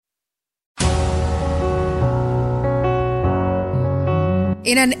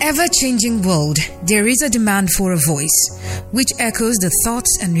In an ever-changing world, there is a demand for a voice, which echoes the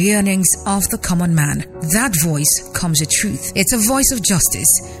thoughts and yearnings of the common man. That voice comes with truth. It's a voice of justice,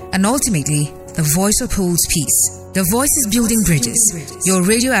 and ultimately, the voice upholds peace. The Voice is Building Bridges, your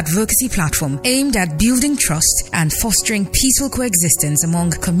radio advocacy platform aimed at building trust and fostering peaceful coexistence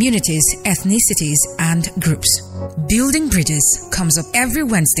among communities, ethnicities, and groups. Building Bridges comes up every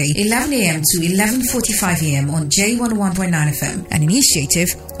Wednesday, 11 a.m. to 11:45 a.m. on J11.9 FM, an initiative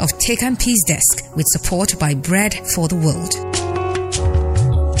of Take and Peace Desk with support by Bread for the World.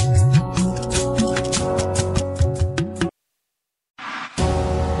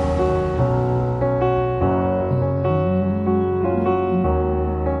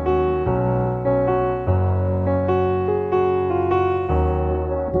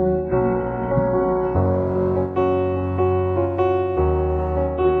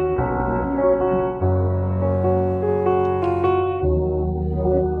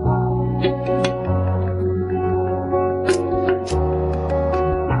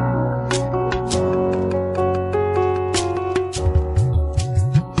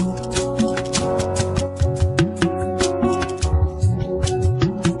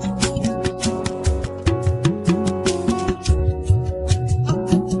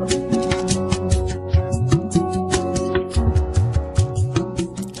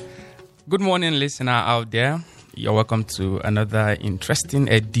 Good morning, listener out there. You're welcome to another interesting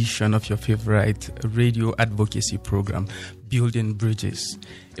edition of your favorite radio advocacy program, Building Bridges,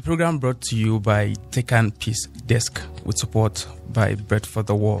 a program brought to you by Take and Peace Desk with support by Bread for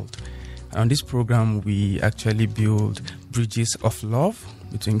the World. On this program, we actually build bridges of love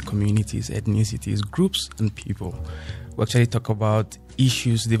between communities, ethnicities, groups, and people. We actually talk about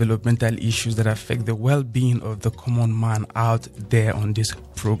issues, developmental issues that affect the well-being of the common man out there on this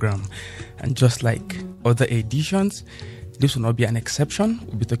program. And just like other editions, this will not be an exception.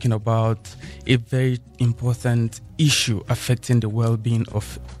 We'll be talking about a very important issue affecting the well-being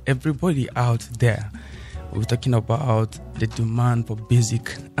of everybody out there. We're talking about the demand for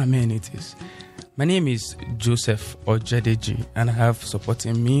basic amenities. My name is Joseph Ojedeji, and I have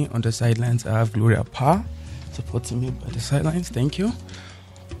supporting me on the sidelines, I have Gloria Parr supporting me by the sidelines. Thank you.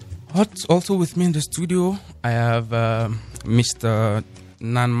 Also with me in the studio, I have Mr.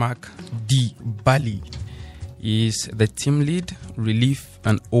 Nanmak D. Bali. He's the team lead, Relief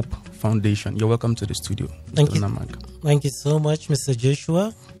and Hope Foundation. You're welcome to the studio, Thank Mr. you. Nanmak. Thank you so much, Mr.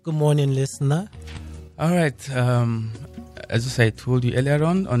 Joshua. Good morning, listener. All right. As I told you earlier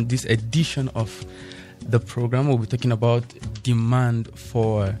on this edition of the program, we'll be talking about demand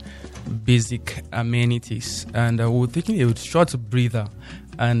for basic amenities. And we're taking a short breather.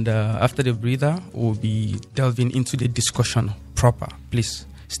 And after the breather, we'll be delving into the discussion proper. Please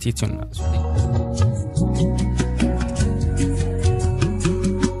stay tuned.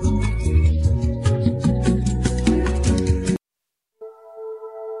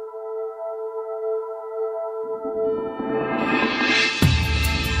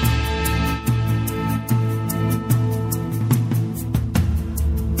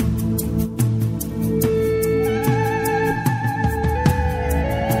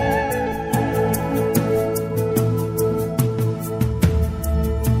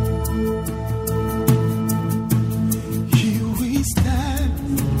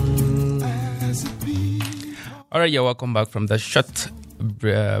 All right, you're welcome back from the short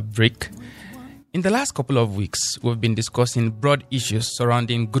break. In the last couple of weeks, we've been discussing broad issues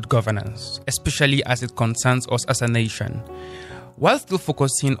surrounding good governance, especially as it concerns us as a nation. While still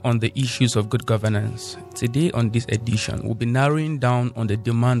focusing on the issues of good governance, today on this edition, we'll be narrowing down on the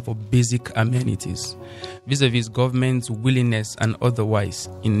demand for basic amenities, vis-a-vis government's willingness and otherwise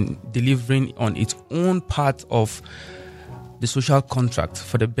in delivering on its own part of the social contract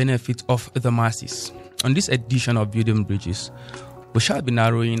for the benefit of the masses. On this edition of Building Bridges, we shall be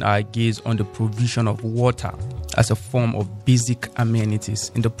narrowing our gaze on the provision of water as a form of basic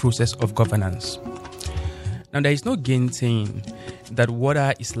amenities in the process of governance. Now, there is no gainsaying that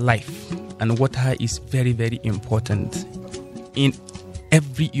water is life, and water is very, very important in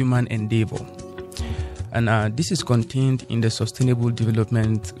every human endeavor. And this is contained in the Sustainable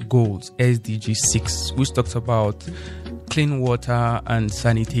Development Goals, SDG 6, which talks about clean water and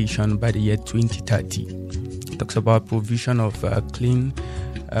sanitation by the year 2030. It talks about provision of clean,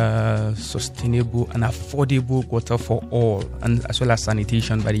 sustainable and affordable water for all, and as well as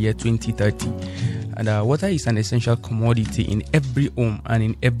sanitation by the year 2030. And water is an essential commodity in every home and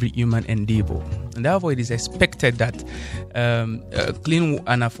in every human endeavor. And therefore, it is expected that clean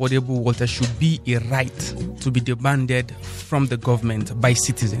and affordable water should be a right to be demanded from the government by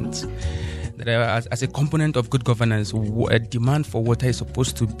citizens. that as a component of good governance, a demand for water is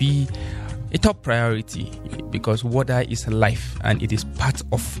supposed to be a top priority, because water is life and it is part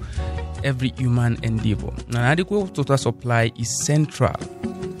of every human endeavor. An adequate water supply is central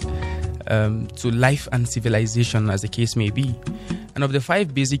to life and civilization, as the case may be. And of the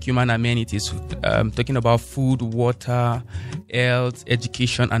 5 basic human amenities, talking about food, water, health,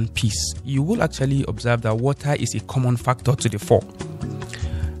 education, and peace, you will actually observe that water is a common factor to the 4.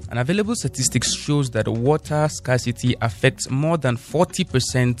 And available statistics shows that water scarcity affects more than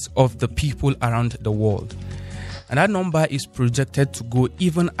 40% of the people around the world. And that number is projected to go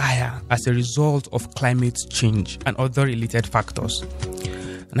even higher as a result of climate change and other related factors.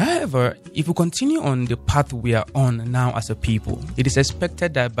 And however, if we continue on the path we are on now as a people, it is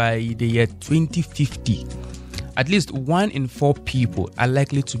expected that by the year 2050, at least 1 in 4 people are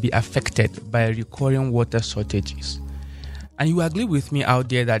likely to be affected by recurring water shortages. And you agree with me out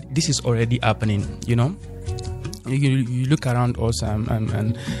there that this is already happening, you know? You look around us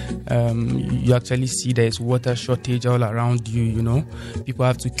and you actually see there's water shortage all around you, you know. People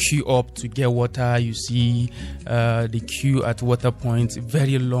have to queue up to get water. You see the queue at water points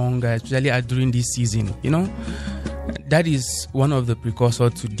very long, especially during this season, you know. That is one of the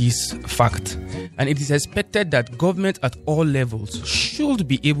precursors to this fact. And it is expected that government at all levels should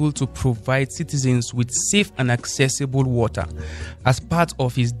be able to provide citizens with safe and accessible water as part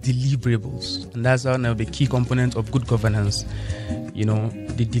of its deliverables. And that's one of the key components of good governance, you know,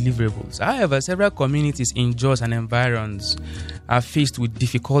 the deliverables. However, several communities in Jos and environs are faced with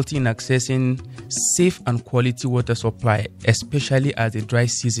difficulty in accessing safe and quality water supply, especially as the dry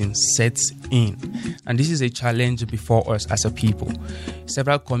season sets in. And this is a challenge before us as a people.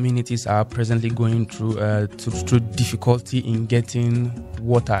 Several communities are presently going through difficulty in getting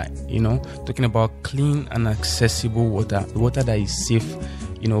water, you know, talking about clean and accessible water, water that is safe,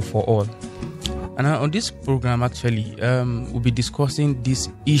 you know, for all. And on this program, actually, we'll be discussing these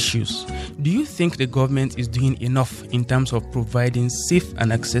issues. Do you think the government is doing enough in terms of providing safe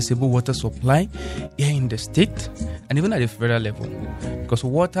and accessible water supply here in the state and even at the federal level? Because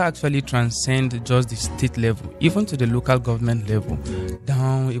water actually transcends just the state level, even to the local government level,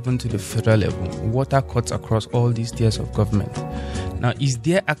 down even to the federal level. Water cuts across all these tiers of government. Now, is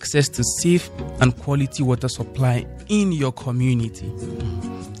there access to safe and quality water supply in your community?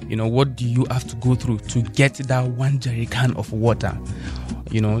 You know, what do you have to go through to get that 1 jerrycan of water?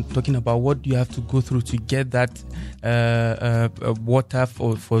 You know, talking about what do you have to go through to get that water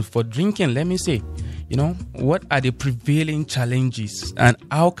for drinking, let me say. You know, what are the prevailing challenges and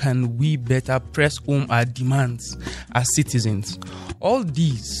how can we better press home our demands as citizens? All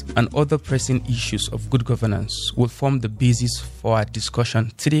these and other pressing issues of good governance will form the basis for our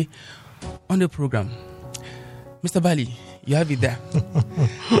discussion today on the program. Mr. Bali, you have it there.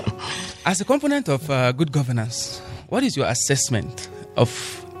 As a component of good governance, what is your assessment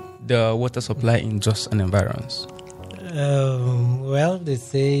of the water supply in Jos and environs? Well, they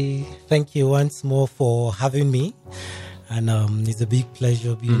say thank you once more for having me, and it's a big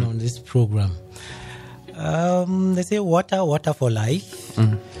pleasure being on this program. They say water for life.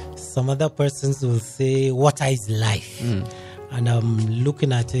 Some other persons will say water is life. And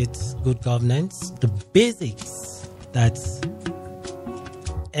looking at it, good governance, the basics that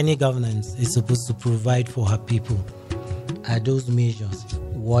any governance is supposed to provide for her people are those measures: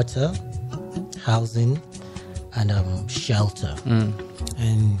 water, housing, and shelter.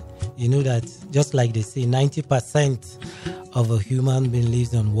 And you know that just like they say, 90% of a human being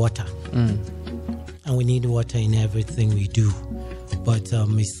lives on water. And we need water in everything we do. But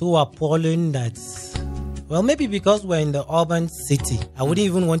it's so appalling that, well, maybe because we're in the urban city. I wouldn't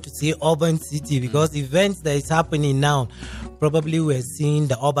even want to say urban city, because events that is happening now, probably we're seeing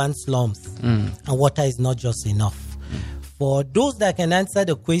the urban slums. And water is not just enough. For those that can answer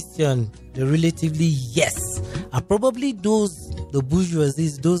the question, the relatively yes, are probably those, the bourgeoisie,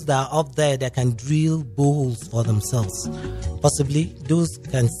 those that are up there that can drill boreholes for themselves. Possibly those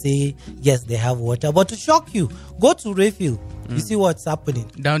can say, yes, they have water. But to shock you, go to Rayfield. You see what's happening.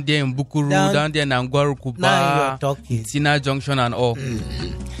 Down there in Bukuru, down there in Angwaru Kuba, Tina Junction and all.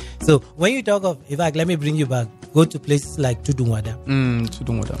 So when you talk of, in fact, let me bring you back. Go to places like Tudunwada.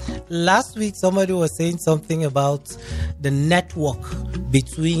 Tudunwada. Last week, somebody was saying something about the network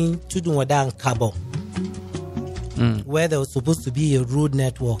between Tudunwada and Kabo, where there was supposed to be a road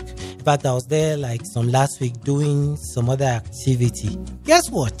network. In fact, I was there like some last week doing some other activity. Guess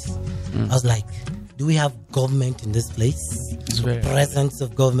what? I was like, do we have government in this place? The presence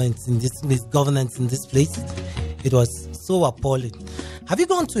of government in this place, governance in this place? It was so appalling. Have you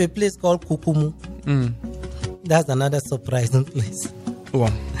gone to a place called Kukumu? That's another surprising place.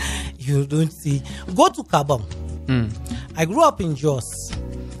 Wow. If you don't see. Go to Kabam. I grew up in Jos,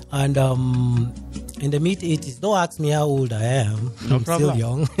 and in the mid 80s. Don't ask me how old I am. No I'm problem. still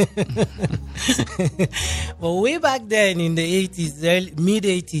young. But way back then in the 80s, mid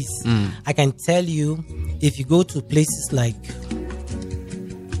 80s, I can tell you, if you go to places like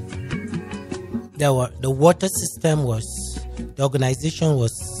the water system the organization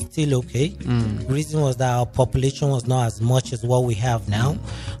was still okay. The reason was that our population was not as much as what we have now.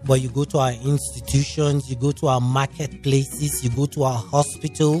 But you go to our institutions, you go to our marketplaces, you go to our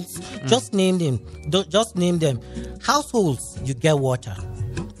hospitals, just name them. Just name them. Households, you get water.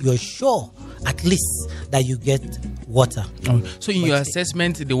 You're sure at least that you get water. So in your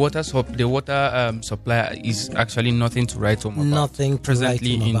assessment, the water supply is actually nothing to write home about. Nothing to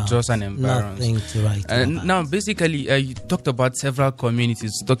presently write home in about. Jos and environs. Nothing to write home about. Now, basically, you talked about several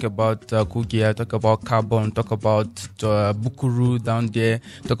communities. Talk about Kugia, talk about Carbon, talk about Bukuru down there,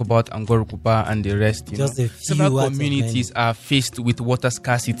 talk about Angorukupa and the rest. Just a few several out of communities are faced with water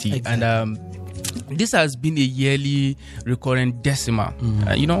scarcity, Exactly. and this has been a yearly recurrent decimal.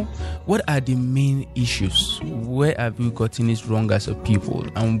 What are the main issues? Where have we gotten it wrong as a people,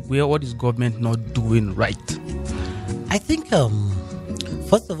 and what is government not doing right? I think,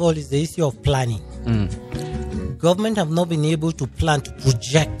 first of all, is the issue of planning. Government have not been able to plan, to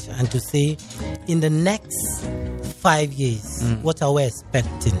project, and to say, in the next 5 years, what are we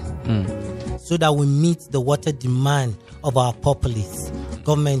expecting, so that we meet the water demand of our populace.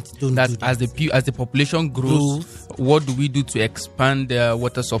 Government don't do that. As the population grows, what do we do to expand the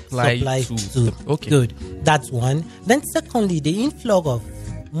water supply to? Okay, good. That's one. Then secondly, the influx of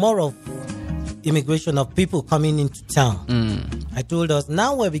more of immigration of people coming into town. I told us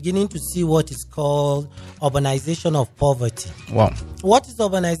now we're beginning to see what is called urbanization of poverty. Wow. What is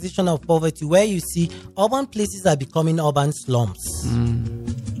urbanization of poverty? Where you see urban places are becoming urban slums.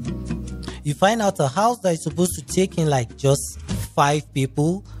 You find out a house that is supposed to take in like just 5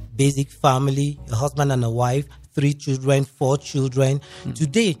 people, basic family, a husband and a wife, 3 children, 4 children.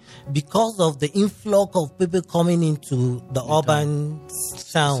 Today, because of the influx of people coming into the urban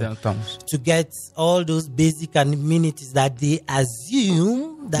town to get all those basic amenities that they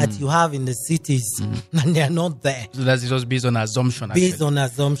assume that you have in the cities, and they are not there. So that's just based on assumption. Based on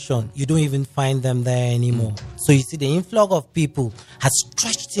assumption, you don't even find them there anymore. So you see, the influx of people has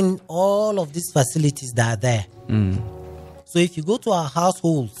stretched in all of these facilities that are there. So if you go to our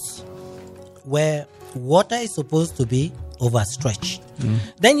households where water is supposed to be overstretched,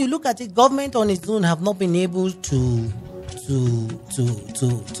 then you look at it, government on its own have not been able to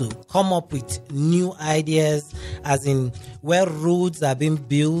come up with new ideas, as in where roads are being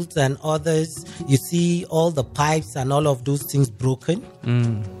built and others, you see all the pipes and all of those things broken,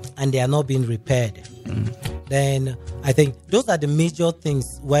 and they are not being repaired. Then I think those are the major things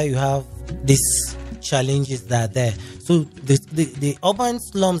where you have these challenges that are there. So the urban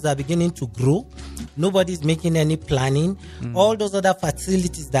slums are beginning to grow. Nobody's making any planning. All those other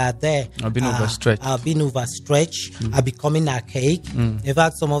facilities that are there are being overstretched, are becoming archaic. In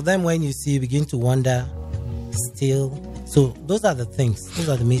fact, some of them, when you see, you begin to wonder still. So those are the things. Those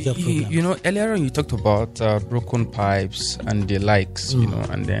are the major problems. Earlier on you talked about broken pipes and the likes,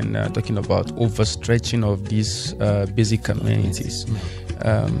 and then talking about overstretching of these basic amenities.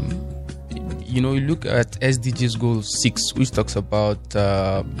 You look at SDGs Goal 6, which talks about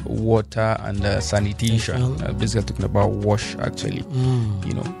water and sanitation, basically talking about wash, actually.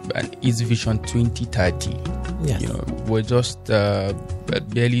 And its Vision 2030. Yes. We're just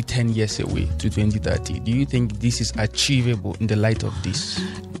barely 10 years away to 2030. Do you think this is achievable in the light of this?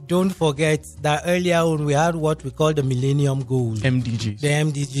 Don't forget that earlier on we had what we call the Millennium Goals. MDGs. The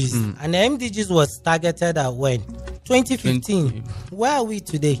MDGs. And the MDGs was targeted at when? 2015. Where are we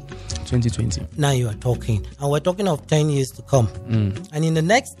today? 2020. Now you are talking. And we're talking of 10 years to come. And in the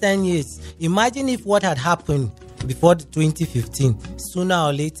next 10 years, imagine if what had happened before the 2015, sooner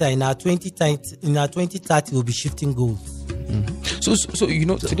or later in our 2030 we'll be shifting goals. So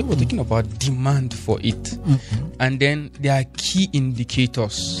today we're talking about demand for it, and then there are key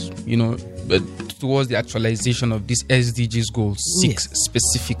indicators, towards the actualization of this SDGs Goal 6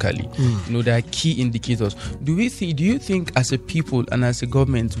 specifically. There are key indicators. Do you think as a people and as a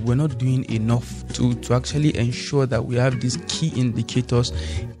government we're not doing enough to actually ensure that we have these key indicators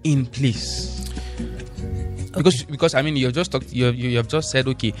in place? Because I mean, you have just said,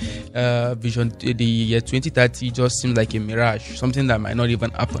 okay, vision, the year 2030 just seems like a mirage, something that might not even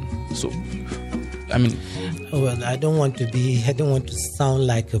happen. So I mean, well, I don't want to sound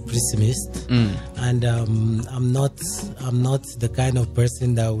like a pessimist, and I'm not the kind of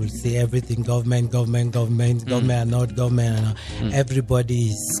person that will say everything government are not government. Everybody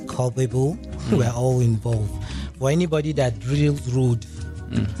is culpable. We're all involved. For anybody that drills road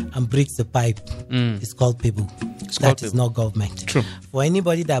and breaks a pipe, is culpable. That is not government. True. For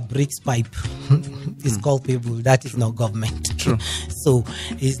anybody that breaks pipe, is culpable. That is not government. True. So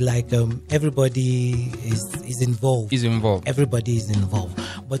it's like everybody is involved. Everybody is involved.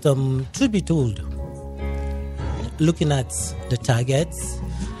 But truth be told, looking at the targets,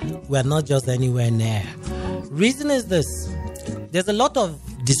 we are not just anywhere near. Reason is this: there's a lot of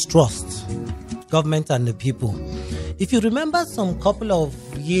distrust, government and the people. If you remember, some couple of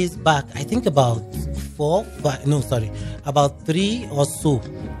years back, I think about 3 or so,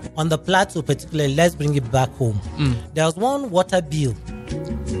 on the plateau particularly, let's bring it back home. There was one water bill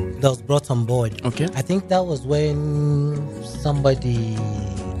that was brought on board. Okay. I think that was when somebody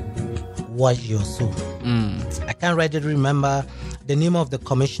was or so. I can't really remember the name of the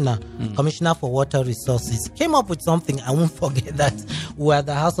commissioner for water resources, came up with something. I won't forget that. We're at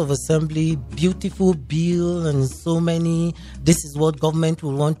the House of Assembly, beautiful bill and so many. This is what government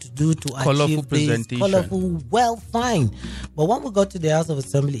will want to do to achieve this. Colorful, well, fine. But when we got to the House of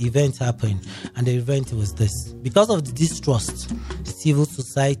Assembly, event happened, and the event was this. Because of the distrust, civil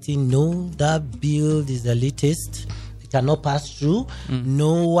society, no, that bill is elitist. Cannot pass through.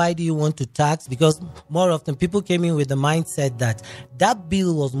 No, why do you want to tax? Because more often people came in with the mindset that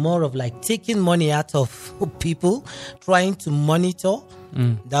bill was more of like taking money out of people, trying to monitor.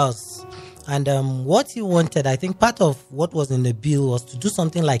 And what he wanted, I think part of what was in the bill was to do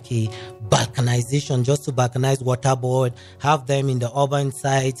something like a balkanization, just to balkanize water board, have them in the urban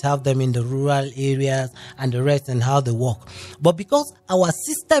sites, have them in the rural areas, and the rest, and how they work. But because our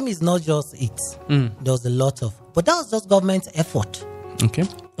system is not just it, there was a lot of, but that was just government's effort. Okay.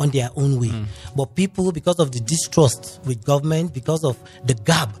 On their own way. But people, because of the distrust with government, because of the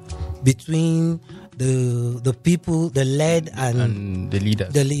gap between the people, the led and the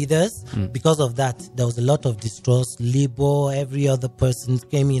leaders, because of that, there was a lot of distrust. Labor, every other person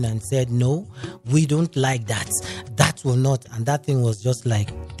came in and said, no, we don't like that. That will not. And that thing was just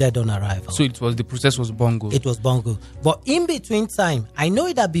like dead on arrival. So the process was bungled. It was bungled. But in between time, I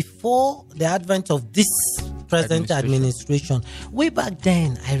know that before the advent of this present administration, way back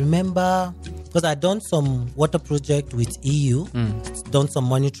then, I remember, because I'd done some water project with EU, done some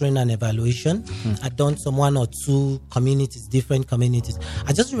monitoring and evaluation. I'd done some 1 or 2 communities, different communities.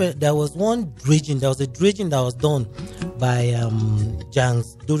 I just there was one dredging. There was a dredging that was done by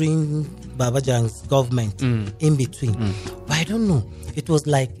during Baba Jang's government in between. But I don't know. It was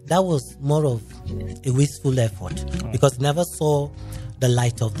like that was more of a wasteful effort because it never saw the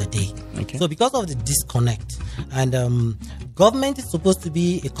light of the day. Okay. So because of the disconnect, and government is supposed to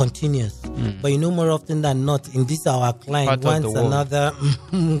be a continuous, but more often than not, in this our client, once another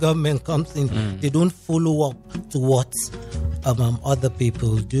government comes in, they don't follow up to what other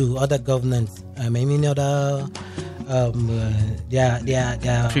people do, other governments, other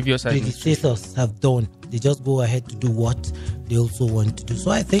their previous predecessors have done. They just go ahead to do what they also want to do. So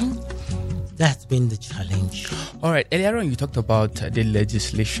I think that's been the challenge. All right. Earlier on, you talked about the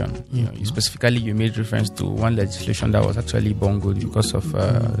legislation. Specifically, you made reference to one legislation that was actually bungled because of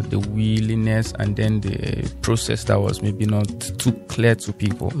the willingness and then the process that was maybe not too clear to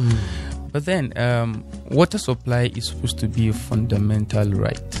people. But then, water supply is supposed to be a fundamental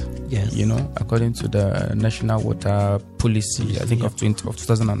right. Yes. According to the National Water Policy, I think of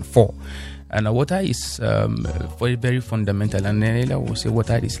 2004. And water is very, very fundamental. And then I will say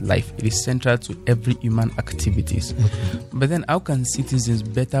water is life. It is central to every human activities. But then how can citizens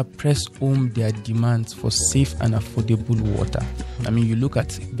better press home their demands for safe and affordable water? I mean, you look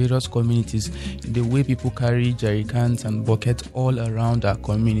at various communities, the way people carry jerry cans and buckets all around our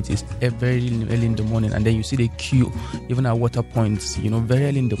communities very early in the morning. And then you see the queue, even at water points, very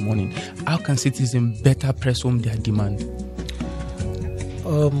early in the morning. How can citizens better press home their demand?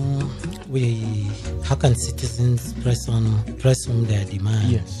 How can citizens press on their demand?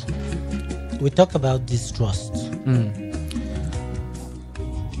 Yes. We talk about distrust.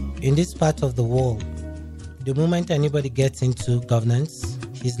 In this part of the world, the moment anybody gets into governance,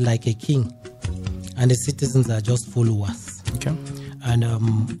 he's like a king, and the citizens are just followers. Okay. And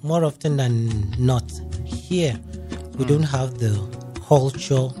more often than not, here we don't have the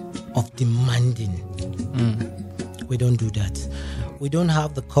culture of demanding. We don't do that. We don't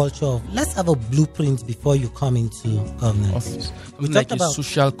have the culture of let's have a blueprint before you come into governance. We talked about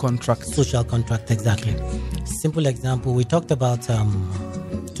social contract. Social contract, exactly. Simple example, we talked about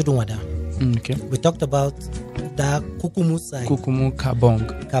Tudunwada. Okay. We talked about the Kukumu side. Kukumu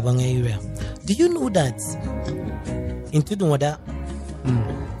Kabong. Kabang area. Do you know that in Tudunwada,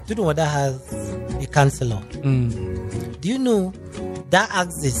 Tudunwada has a councillor? Do you know that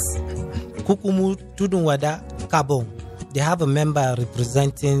axis, Kukumu, Tudunwada, Kabong, they have a member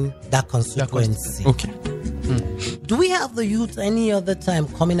representing that constituency? Okay. Do we have the youth any other time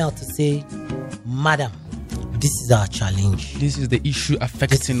coming out to say, Madam, this is our challenge. This is the issue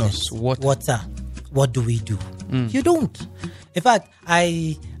affecting This us. is Water. What do we do? You don't. In fact,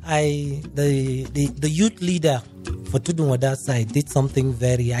 the youth leader for Tudunwada side did something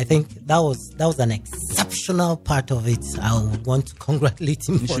I think that was an exceptional part of it. I would want to congratulate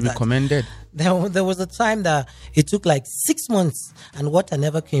him It for should that. be commended. There was a time that it took like 6 months and water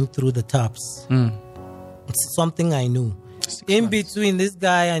never came through the taps. It's something I knew. In between, this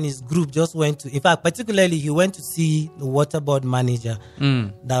guy and his group just went to, in fact, particularly he went to see the water board manager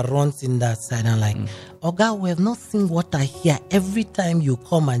that runs in that side. And like, Oga, we have not seen water here. Every time you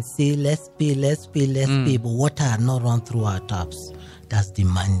come and say, let's pay, but water are not run through our taps. That's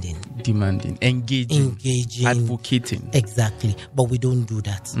demanding, engaging, advocating. Exactly. But we don't do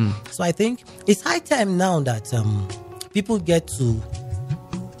that. So I think it's high time now that people get to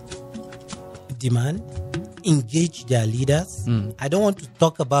demand, engage their leaders. I don't want to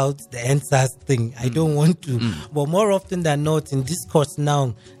talk about the NSAS thing. I don't want to. But more often than not, in discourse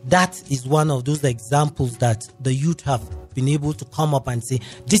now, that is one of those examples that the youth have been able to come up and say,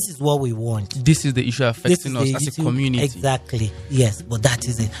 this is what we want. This is the issue affecting us as a community. Exactly. Yes, but that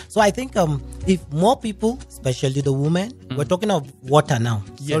is it. So I think if more people, especially the women, we're talking of water now.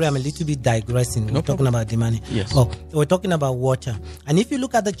 Yes. Sorry, I'm a little bit digressing. We're talking about demand. Yes. Oh, we're talking about water. And if you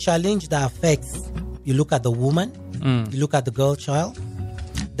look at the challenge that affects, you look at the woman, you look at the girl child,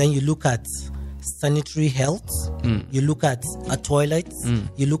 then you look at sanitary health, you look at our toilets,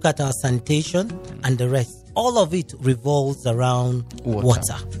 you look at our sanitation, and the rest. All of it revolves around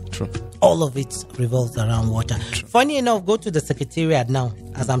water. True. All of it revolves around water. True. Funny enough, go to the secretariat now,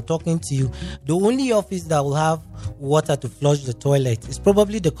 as I'm talking to you. The only office that will have water to flush the toilet is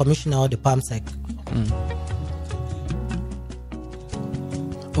probably the commissioner or the PAMSEC.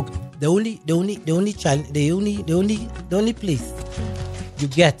 Okay. The only place you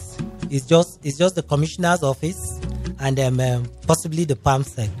get is just the commissioner's office and possibly the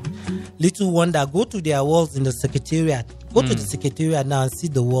PAMSEC. Little wonder, go to their walls in the secretariat. Go to the secretariat now and see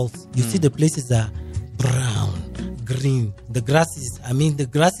the walls. You see the places are brown, green. The grasses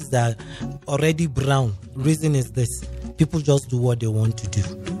are already brown. Reason is this: people just do what they want to do.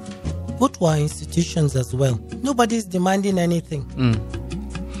 Go to our institutions as well. Nobody is demanding anything.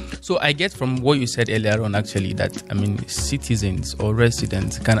 So I get from what you said earlier on, actually, that citizens or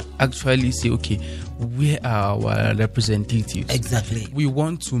residents can actually say, okay, where are our representatives? Exactly. We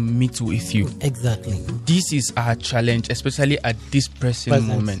want to meet with you. Exactly. This is our challenge, especially at this present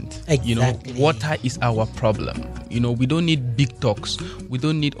moment. Exactly. Water is our problem. We don't need big talks. We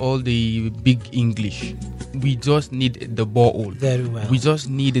don't need all the big English. We just need the borehole. Very well. We just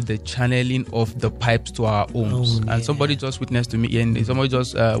need the channeling of the pipes to our homes. And somebody just witnessed to me, and somebody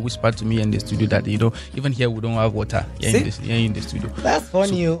just whispered to me in the studio that even here we don't have water here in the studio. That's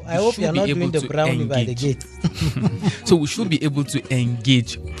funny. So I hope you're not doing the brownie by the gate. So we should be able to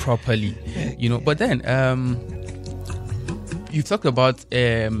engage properly, But then you talked about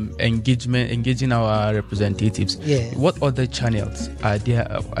engaging our representatives. Yes. What other channels are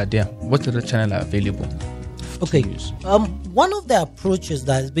there? What other channels are available? Okay. One of the approaches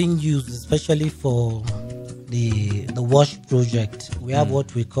that is being used, especially for the WASH project, we have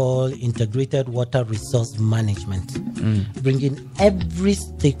what we call integrated water resource management, bringing every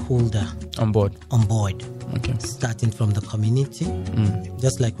stakeholder on board. Okay. Starting from the community,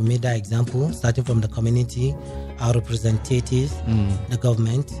 just like we made that example, starting from the community, our representatives, the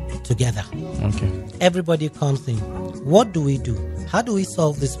government, together. Okay. Everybody comes in. What do we do? How do we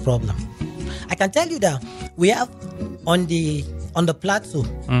solve this problem? I can tell you that we have on the plateau,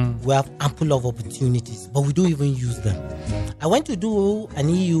 we have ample of opportunities, but we don't even use them. I went to do an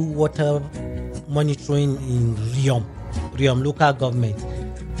EU water monitoring in Riom local government.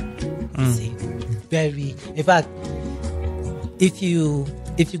 In fact, if you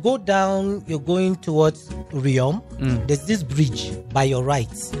go down, you're going towards Riom, there's this bridge by your right.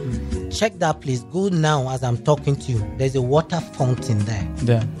 Check that place. Go now as I'm talking to you. There's a water fountain there.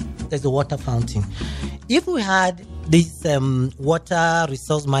 There's a water fountain. If we had this water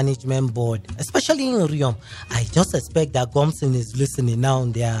resource management board, especially in Riom, I just expect that Gomson is listening now,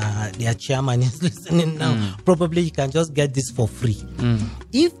 their chairman is listening now. Probably you can just get this for free.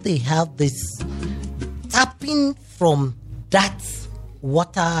 If they have this tapping from that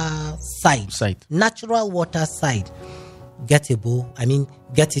water side, natural water side, get it to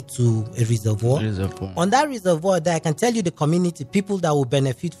a reservoir. On that reservoir, there I can tell you the community, people that will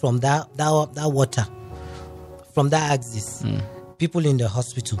benefit from that water, from that axis. People in the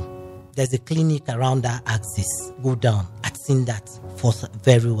hospital. There's a clinic around that axis. Go down. I've seen that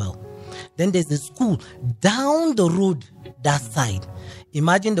very well. Then there's a school down the road, that side.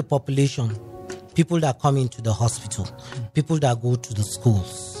 Imagine the population, people that come into the hospital, people that go to the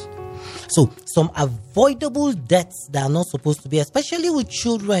schools. So some avoidable deaths that are not supposed to be, especially with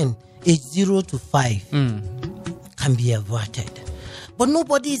children aged 0 to 5, can be averted. But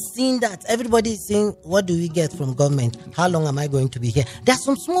nobody is seeing that. Everybody is saying, what do we get from government? How long am I going to be here? There are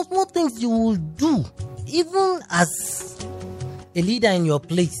some small things you will do, even as a leader in your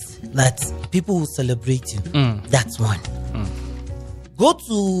place, that people will celebrate you. That's one. Go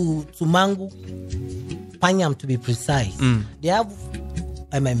to Mangu, Panyam to be precise. They have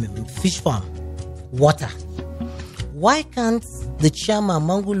fish farm, water. Why can't the chairman,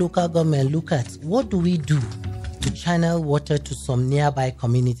 Mangu local government, look at what do we do to channel water to some nearby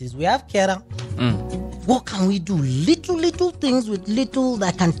communities? We have Kera. What can we do? Little things with little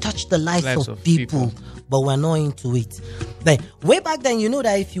that can touch the lives of people. But we're not into it. Then way back then, you know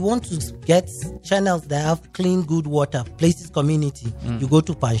that if you want to get channels that have clean, good water, places, community, you go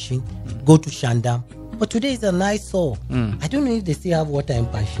to Panshin, go to Shandam. But today is a nice soul. I don't know if they still have water in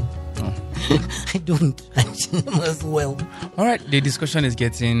Panshin. I don't. As well. All right, the discussion is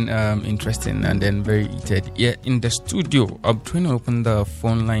getting interesting and then very heated. Yeah, in the studio, I'm trying to open the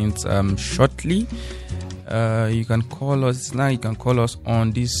phone lines shortly. You can call us now. You can call us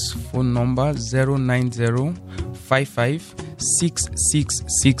on this phone number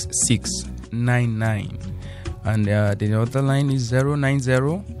 090-55666699, and the other line is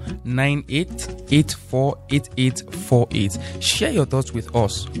 090-98848848. Share your thoughts with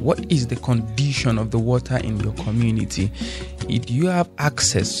us. What is the condition of the water in your community? Do you have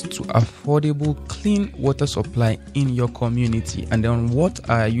access to affordable, clean water supply in your community? And then what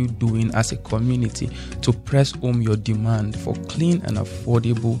are you doing as a community to press home your demand for clean and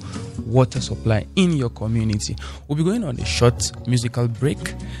affordable water supply in your community? We'll be going on a short musical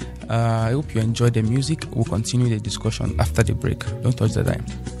break. I hope you enjoy the music. We'll continue the discussion after the break. Don't touch the dime.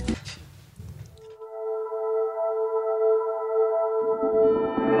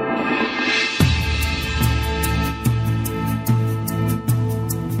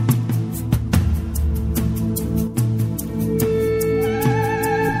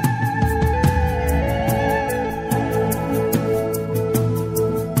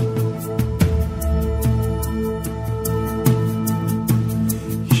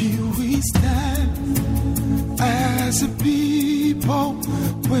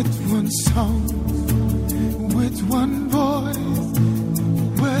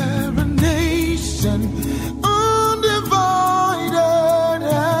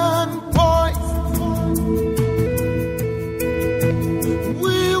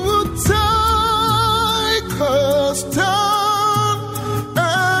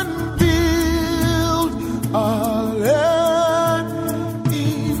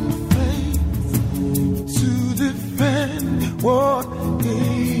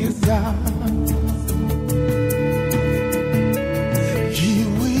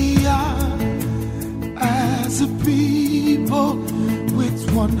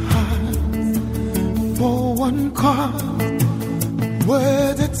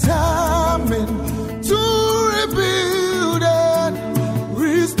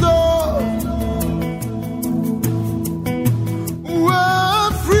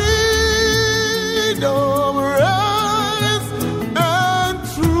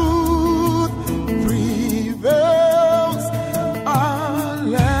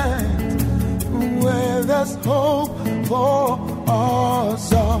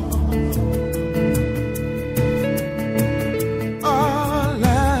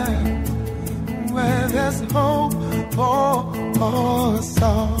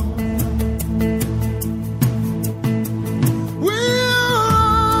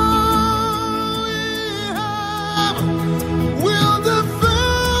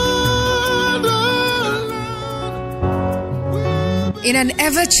 In an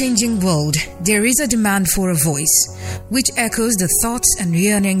ever-changing world, there is a demand for a voice which echoes the thoughts and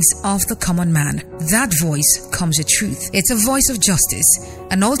yearnings of the common man. That voice comes with truth. It's a voice of justice,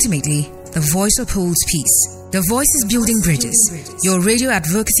 and ultimately, the voice upholds peace. The Voice is Building Bridges, your radio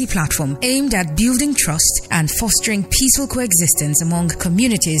advocacy platform aimed at building trust and fostering peaceful coexistence among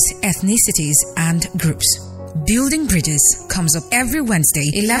communities, ethnicities, and groups. Building Bridges comes up every Wednesday,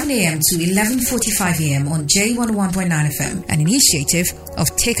 11 a.m. to 11:45 a.m. on J101.9 FM, an initiative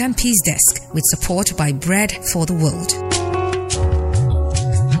of Take and Peace Desk with support by Bread for the World.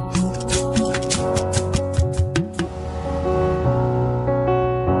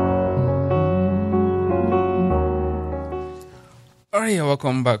 All right,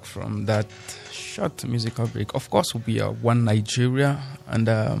 welcome back from that short musical break. Of course, we are One Nigeria, and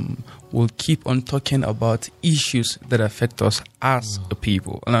we'll keep on talking about issues that affect us as a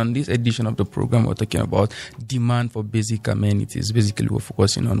people. And on this edition of the program, we're talking about demand for basic amenities. Basically, we're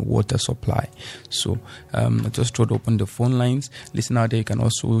focusing on water supply. So I just tried to open the phone lines. Listen out there, you can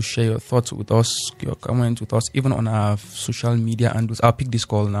also share your thoughts with us, your comments with us, even on our social media. And I'll pick this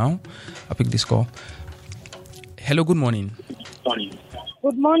call now. Hello, good morning.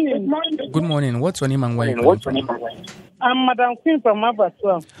 Good morning. Good morning. What's your name and where you calling from? I'm Madam Queen from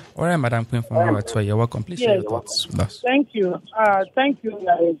Abattoir. All right, Madam Queen from Abattoir. You're welcome. Please share your thoughts with us. Thank you. Thank you.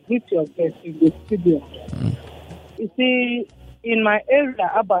 I greet your guest in the studio. You see, in my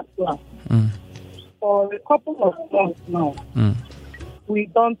area, Abattoir, for a couple of months now, we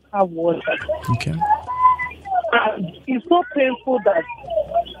don't have water. Okay. And it's so painful that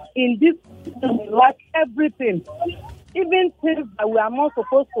in this, we lack everything. Even things that we are not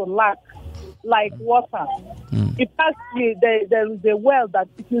supposed to lack, like water. In fact, there is a well that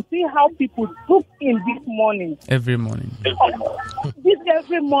if you see how people took in this morning. Every morning.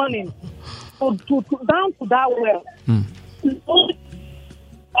 Every morning. To down to that well. It's only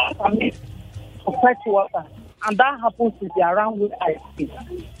for fresh water. And that happens to be around where I see.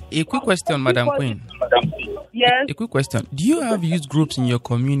 A quick question, Madam Queen. Yes. A quick question. Do you have youth groups in your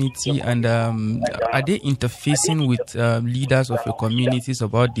community, and are they interfacing with leaders of your communities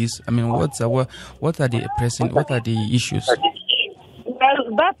about this? I mean, what are the issues?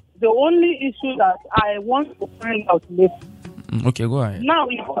 Well, that's the only issue that I want to find out later. Okay, go ahead. Now,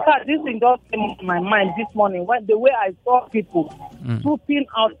 this thing just came to my mind this morning, the way I saw people trooping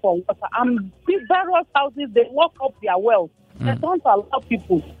out for water. These various houses, they walk up their wells. They don't allow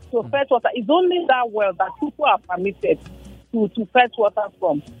people to fetch water. It's only that well that people are permitted to fetch water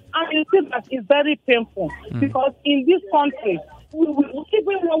from. And you see that it's very painful because in this country,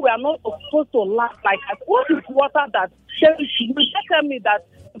 even though we are not supposed to lack like that, what is water that you will tell me that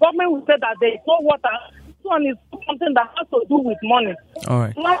the government will say that there is no water? This one is something that has to do with money. All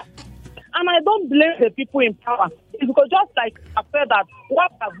right. And I don't blame the people in power. It's because just like I said that,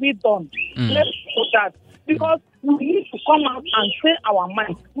 what have we done? Let's do that. Because we need to come out and say our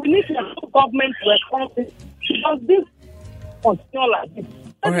mind. We need to have government responses. Because this continue like this.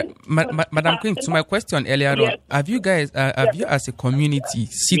 All right, Madam Queen, to my question earlier on, have you guys, you as a community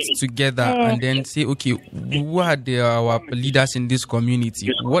sit together and then say, okay, who are our leaders in this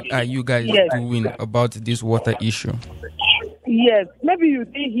community? What are you guys doing about this water issue? Yes, maybe you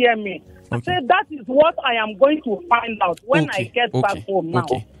didn't hear me. I said that is what I am going to find out when I get back home now.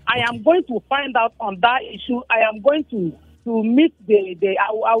 I am going to find out on that issue. I am going to meet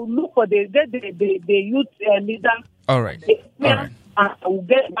I will look for the youth leader. All right. And I will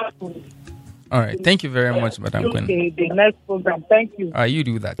get back to it. All right. Thank you very much, Madam Queen. The next program. Thank you. You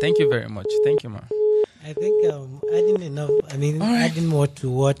do that. Thank you very much. Thank you, ma'am. I think adding more to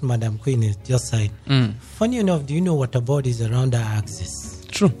what Madam Queen has just said. Funny enough, do you know water bodies around our axis?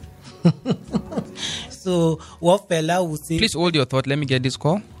 True. So what fella will say? Please hold your thought. Let me get this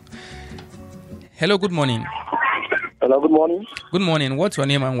call. Hello, good morning. Hello, good morning. Good morning. What's your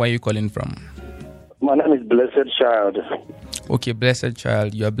name and where are you calling from? My name is Blessed Child. Okay, Blessed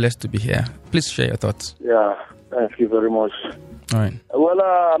Child. You are blessed to be here. Please share your thoughts. Yeah, thank you very much. All right. Well,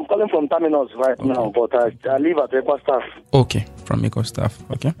 I'm calling from Terminus now, but I live at EcoStaff. Okay, from EcoStaff.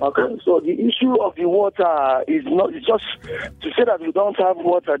 Okay. Okay, so the issue of the water is not, it's just to say that we don't have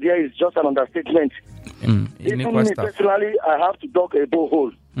water there is just an understatement. Even me personally, I have to dug a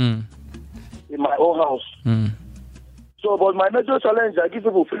borehole in my own house. So, but my major challenge, I give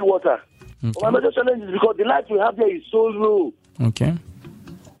people free water. Okay. My major challenge is because the light we have there is so low. Okay.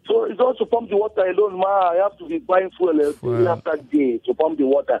 So it's also pump the water alone, I have to be buying fuel day after day to pump the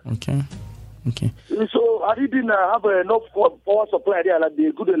water. Okay. So I didn't have enough power supply there, like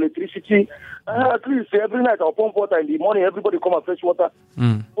the good electricity. At least every night I'll pump water in the morning, everybody come and fetch water.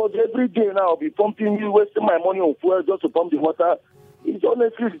 But every day now I'll be pumping, wasting my money on fuel just to pump the water. It's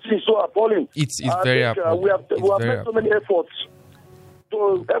honestly so appalling. It's very appalling. We have made so many efforts.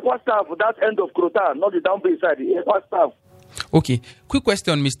 So EcoStaff, that end of Krota, not the down bay side, the EcoStaff. Okay. Quick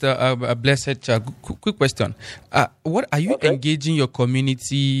question, Mr. Blessed Child. Quick question. What are you engaging your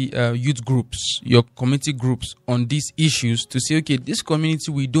community youth groups, your community groups on these issues to say, okay, this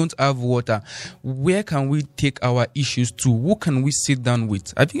community, we don't have water. Where can we take our issues to? Who can we sit down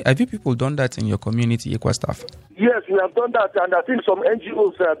with? Have you people done that in your community, ECWA staff? Yes, we have done that, and I think some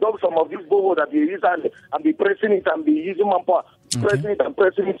NGOs done some of these boreholes that they use and be pressing it and be using manpower, pressing it,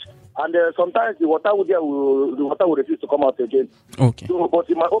 and sometimes the water will refuse to come out again. Okay. So, but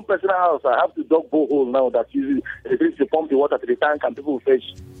in my own personal house, I have to dug borehole now that uses to pump the water to the tank and people will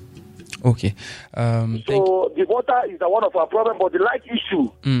fetch. Okay. So the water is one of our problems, but the light issue.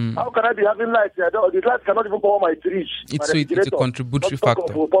 How can I be having lights? The lights cannot even power my fridge. It's a contributory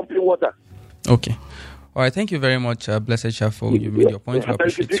factor. For pumping water. Okay. All right. Thank you very much, Blessed Shafo. You made your point. We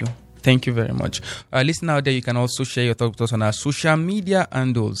appreciate you. Thank you very much. Listen out there, you can also share your thoughts with us on our social media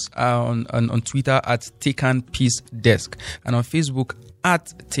handles, on Twitter at Taken Peace Desk and on Facebook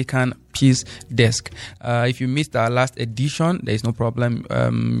at Taken Peace Desk. If you missed our last edition, there is no problem.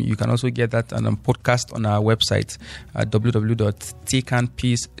 You can also get that on a podcast on our website at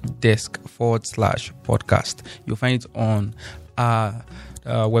www.takenpeacedesk.com/podcast. You'll find it on our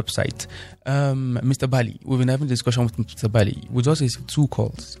website. Mr. Bali, we've been having a discussion with Mr. Bali. We just received 2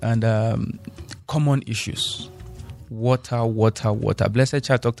 calls and common issues. Water. Blessed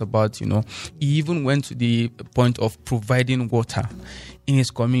Child talked about, he even went to the point of providing water in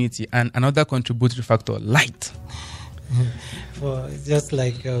his community, and another contributory factor, light. Well, just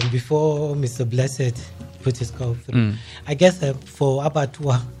like before Mr. Blessed put his call through, I guess for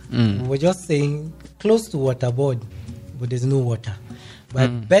Abattoir, we were just saying close to waterboard, but there's no water.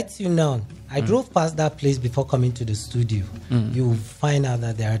 But bet you now, I drove past that place before coming to the studio. You will find out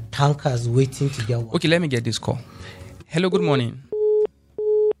that there are tankers waiting to get water. Okay, let me get this call. Hello, good morning.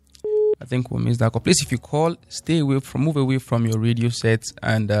 I think we'll miss that call. Please, if you call, move away from your radio sets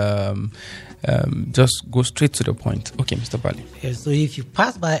and just go straight to the point. Okay, Mr. Bali. Yeah, so if you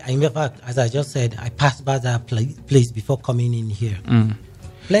pass by, in fact, as I just said, I passed by that place before coming in here.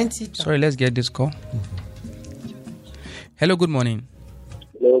 Plenty. Sorry, let's get this call. Hello, good morning.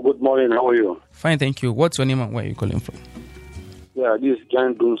 Hello, good morning. How are you? Fine, thank you. What's your name and where are you calling from? Yeah, this is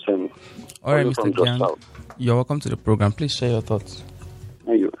Jan Dunsen. All right, Mr. Jan. You're welcome to the program. Please share your thoughts.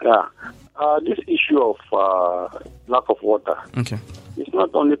 Thank you. Yeah. This issue of lack of water. Okay. It's not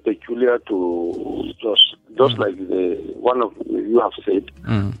only peculiar to just like the one of you have said.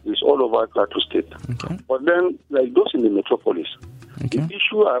 It's all over Plateau State. Okay. But then, like those in the metropolis, the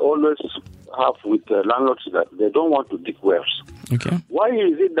issue I always have with landlords is that they don't want to dig wells. Okay. Why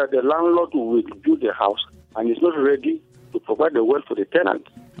is it that the landlord will build a house and is not ready to provide the well for the tenant?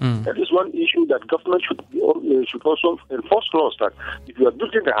 That is one issue that government should also enforce laws that if you are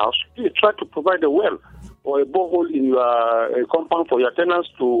building a house, please try to provide a well or a borehole in your compound for your tenants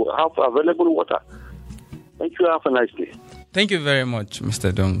to have available water. Thank you. Have a nice day. Thank you very much,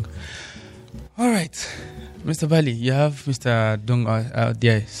 Mr. Dong. All right, Mr. Bali, you have Mr. Dong out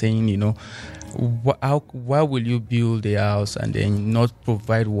there saying, why will you build a house and then not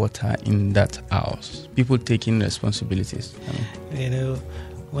provide water in that house? People taking responsibilities.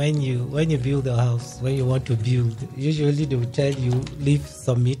 When you build a house, when you want to build, usually they will tell you leave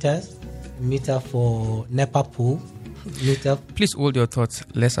some meter for NEPA pool. Please hold your thoughts.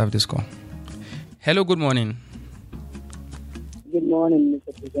 Let's have this call. Hello, good morning. Good morning,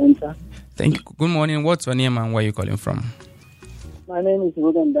 Mr. Presenter. Thank you. Good morning. What's your name and where are you calling from? My name is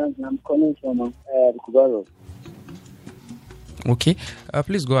Ruben Dance and I'm calling from Kubaro. Okay.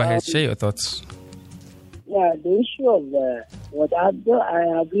 Please go ahead. Share your thoughts. Yeah, the issue of what I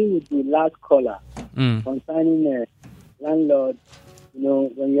agree with the last caller concerning landlord.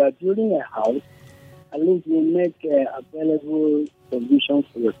 When you are building a house, at least you make available provisions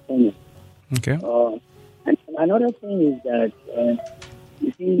for your tenant. Okay. And another thing is that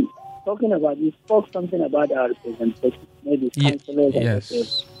you see, you spoke something about our representation, maybe councillors.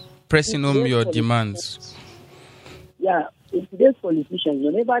 Yes. Pressing home your demands. Yeah, today's politicians,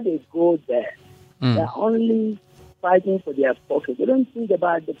 whenever they go there, they're only fighting for their pocket. They don't think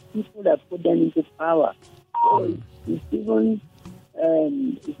about the people that put them into power. So it's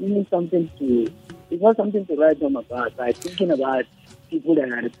not something to write home about. By thinking about people that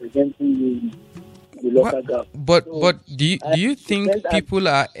are representing you, the local government. But do you think people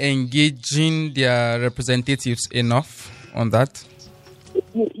are engaging their representatives enough on that?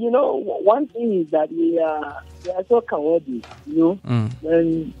 One thing is that we are so cowardly.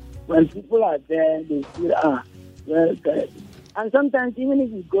 When people are there, they feel and sometimes even if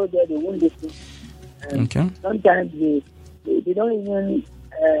you go there, they won't listen. And sometimes they don't even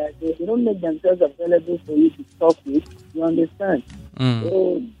they don't make themselves available for you to talk with. You understand?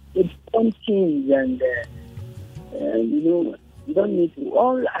 So it's some things, and you don't need to.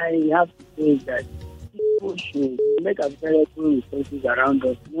 All I have to say is that people should make available resources around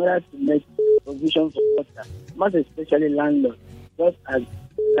us in order to make provision for water, most especially landlords, just as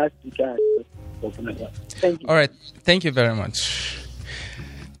the last speaker has spoken about. Thank you. All right. Thank you very much.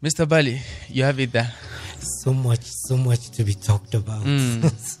 Mr. Bali, you have it there. So much to be talked about.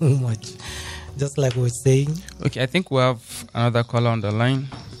 So much. Just like we were saying. Okay, I think we have another caller on the line.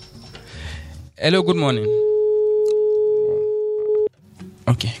 Hello, good morning.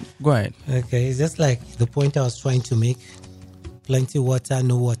 Okay, go ahead. Okay, it's just like the point I was trying to make. Plenty water,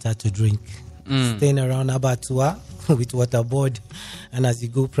 no water to drink. Staying around Abattoir with water board. And as you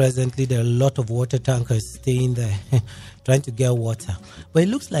go presently, there are a lot of water tankers staying there trying to get water. But it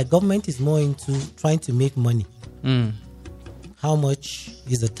looks like government is more into trying to make money. How much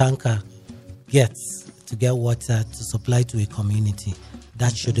is a tanker gets to get water to supply to a community?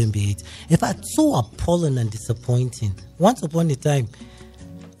 That shouldn't be it. In fact, so appalling and disappointing. Once upon a time,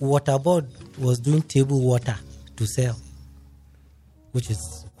 water board was doing table water to sell, which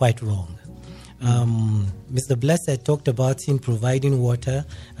is quite wrong. Mr. Blessed talked about him providing water,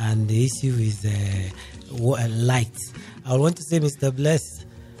 and the issue is light. I want to say, Mr. Blessed,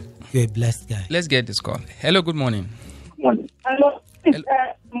 you're a blessed guy. Let's get this call. Hello, good morning. Hello.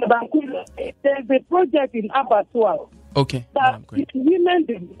 Madam Queen, there's a project in Abattoir. Okay. That is women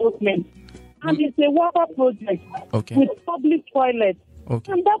development. And it's a water project with public toilets.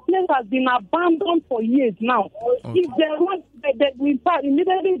 Okay. And that place has been abandoned for years now. If they want,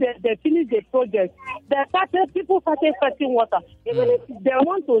 immediately they finish the project, people started fetching water. Even if they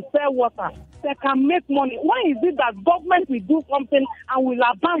want to sell water, they can make money. Why is it that government will do something and will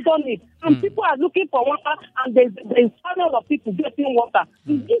abandon it? And people are looking for water, and there's panel of people getting water.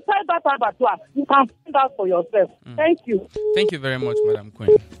 Inside that abattoir, you can find out for yourself. Thank you. Thank you very much, Madam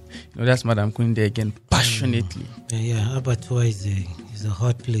Queen. That's Madam Queen there again, passionately. Yeah, abattoir is a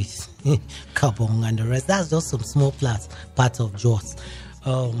hot place. Kabong and the rest. That's just some small part of Jos.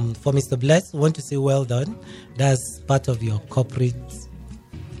 For Mr. Bless, I want to say well done. That's part of your corporate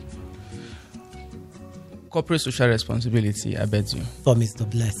social responsibility, I bet you. For Mr.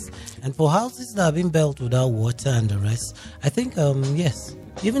 Bless. And for houses that have been built without water and the rest, I think, yes,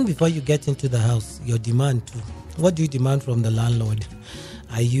 even before you get into the house, your demand too. What do you demand from the landlord?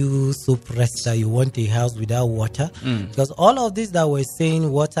 Are you so pressed that you want a house without water? Because all of this that we're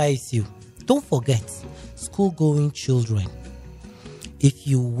saying, water issue, don't forget, school-going children. If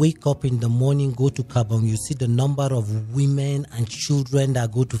you wake up in the morning, go to Kabong, you see the number of women and children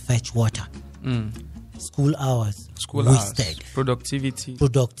that go to fetch water. School hours wasted. Productivity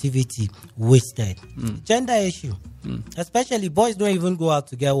wasted. Gender issue. Especially boys don't even go out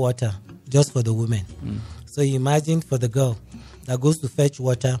to get water, just for the women. So you imagine for the girl that goes to fetch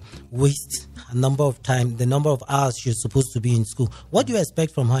water, waste the number of hours she's supposed to be in school. What do you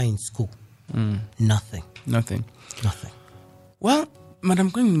expect from her in school? Nothing. Well,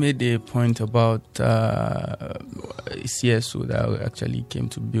 Madam Queen made a point about CSO that actually came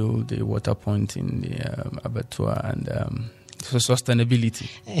to build a water point in the abattoir and sustainability.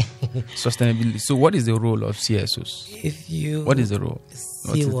 So what is the role of CSOs? What is the role?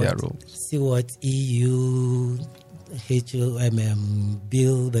 What is their role? See what EU, HOMM,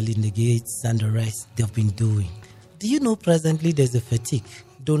 Bill, Belinda Gates, and the rest they've been doing. Do you know presently there's a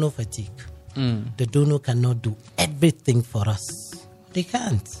donor fatigue? The donor cannot do everything for us. They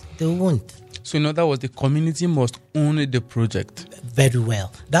can't. They won't. So in other words, the community must own the project. Very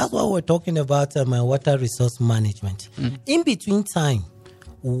well. That's what we're talking about, my water resource management. In between time,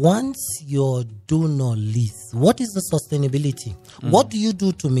 once your donor leaves, what is the sustainability? What do you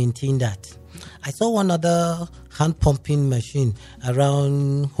do to maintain that? I saw one other hand pumping machine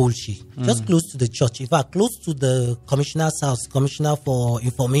around Holshi, just close to the church. In fact, close to the commissioner's house, commissioner for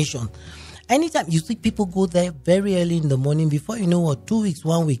information. Anytime you see people go there very early in the morning, before you know what, 2 weeks,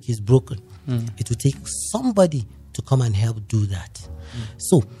 1 week is broken. It will take somebody to come and help do that.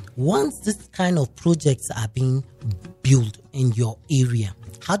 So once this kind of projects are being built in your area,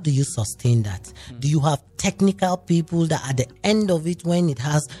 how do you sustain that? Do you have technical people that at the end of it, when it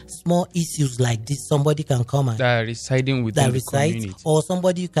has small issues like this, somebody can come and that are residing within the community, or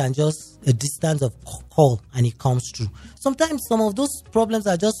somebody you can just a distance of call and it comes through? Sometimes some of those problems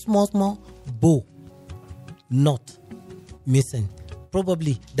are just small bow not missing,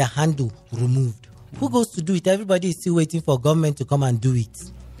 probably the handle removed. Who goes to do it? Everybody is still waiting for government to come and do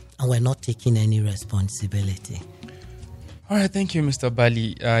it, and we're not taking any responsibility. All right, thank you, Mr.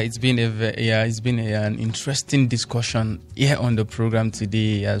 Bali. It's been an interesting discussion here on the program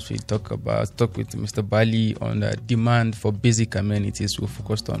today as we talk with Mr. Bali on the demand for basic amenities. We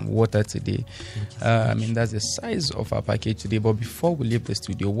focused on water today. That's the size of our package today. But before we leave the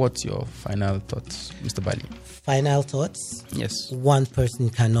studio, what's your final thoughts, Mr. Bali? Final thoughts? Yes. One person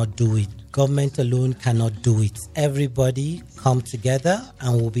cannot do it. Government alone cannot do it. Everybody come together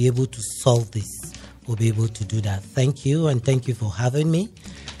and we'll be able to solve this. We'll be able to do that. Thank you, and thank you for having me.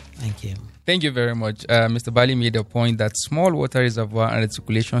 Thank you. Thank you very much. Mr. Bali made a point that small water reservoir and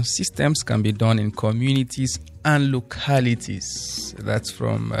recirculation systems can be done in communities and localities. That's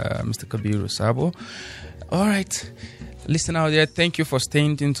from Mr. Kabiru Sabo. All right. Listen out there. Thank you for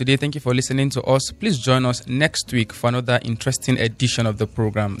staying tuned today. Thank you for listening to us. Please join us next week for another interesting edition of the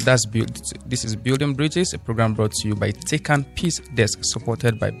program. This is Building Bridges, a program brought to you by Tekan Peace Desk,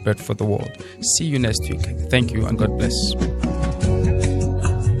 supported by Bread for the World. See you next week. Thank you and God bless.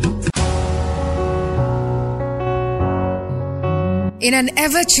 In an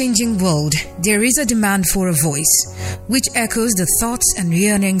ever-changing world, there is a demand for a voice which echoes the thoughts and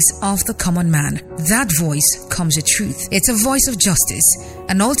yearnings of the common man. That voice comes with truth. It's a voice of justice,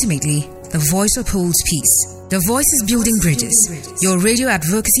 and ultimately, the voice upholds peace. The Voice is Building Bridges, your radio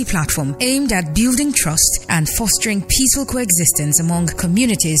advocacy platform aimed at building trust and fostering peaceful coexistence among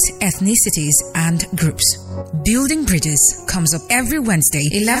communities, ethnicities, and groups. Building Bridges comes up every Wednesday,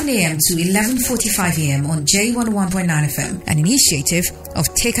 11 a.m. to 11:45 a.m. on J101.9 FM, an initiative of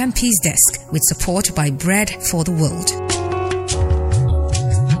Tekan Peace Desk with support by Bread for the World.